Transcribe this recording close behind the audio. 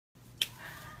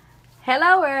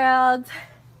Hello world.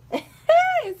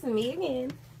 It's me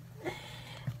again.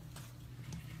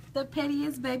 The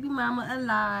pettiest baby mama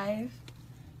alive.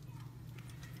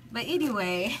 But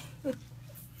anyway,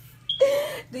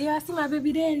 do y'all see my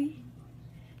baby daddy?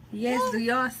 Yes, do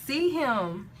y'all see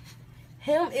him?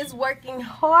 Him is working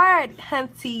hard,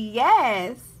 hunty,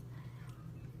 yes.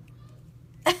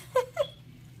 Him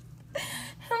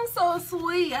so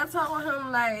sweet. I told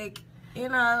him, like, you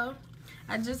know,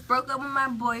 I just broke up with my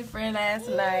boyfriend last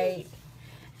night,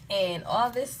 and all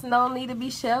this snow need to be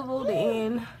shoveled,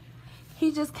 and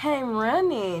he just came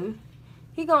running.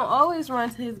 He gonna always run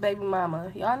to his baby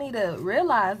mama. Y'all need to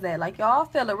realize that. Like, y'all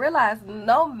feel to realize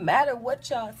no matter what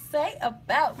y'all say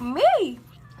about me,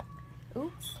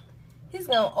 oops, he's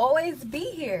gonna always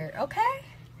be here, okay?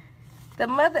 The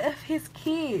mother of his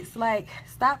kids. Like,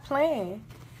 stop playing.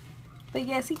 But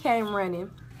yes, he came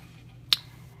running.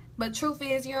 But truth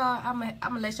is, y'all, I'm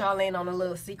gonna let y'all in on a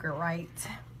little secret, right?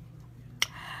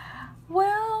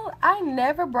 Well, I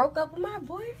never broke up with my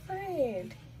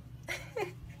boyfriend.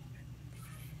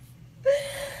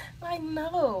 Like,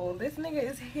 no, this nigga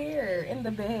is here in the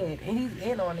bed and he's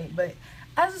in on it. But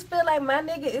I just feel like my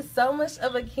nigga is so much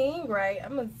of a king, right?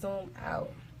 I'm gonna zoom out.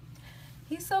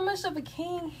 He's so much of a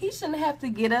king. He shouldn't have to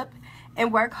get up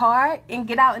and work hard and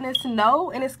get out in the snow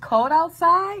and it's cold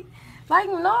outside. Like,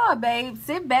 no, babe.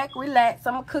 Sit back, relax.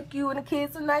 I'm gonna cook you and the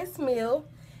kids a nice meal,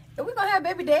 and we're gonna have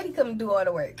baby daddy come do all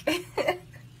the work.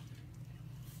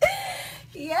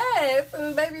 Yes,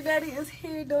 and baby daddy is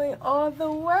here doing all the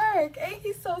work. Ain't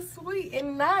he so sweet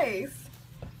and nice?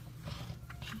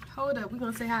 Hold up, we're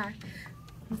gonna say hi.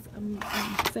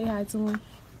 Say hi to him.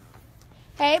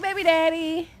 Hey, baby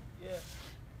daddy. Yeah.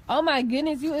 Oh my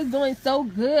goodness, you is doing so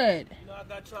good. You know, I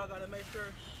gotta make sure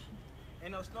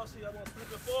ain't no snow, so I won't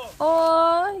slip and fall.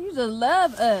 Oh, you just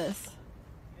love us.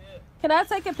 Yeah. Can I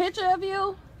take a picture of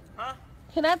you? Huh?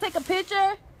 Can I take a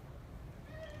picture?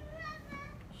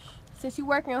 Since you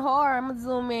working hard, I'm gonna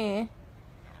zoom in.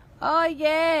 Oh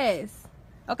yes.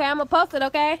 Okay, I'm gonna post it,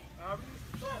 okay?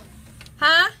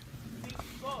 Huh?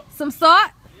 Some salt?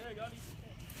 Yeah, y'all need some.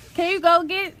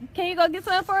 Can you go get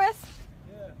some for us?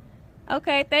 Yeah.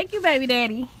 Okay, thank you, baby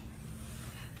daddy.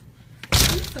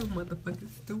 You're so motherfucking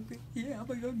stupid. Yeah, I'm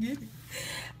gonna go get it.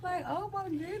 Like, oh my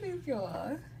goodness,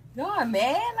 y'all. Y'all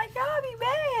mad? Like, y'all be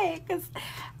mad. Cause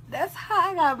that's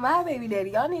how I got my baby daddy.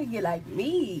 Y'all need to get like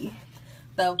me.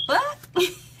 The fuck?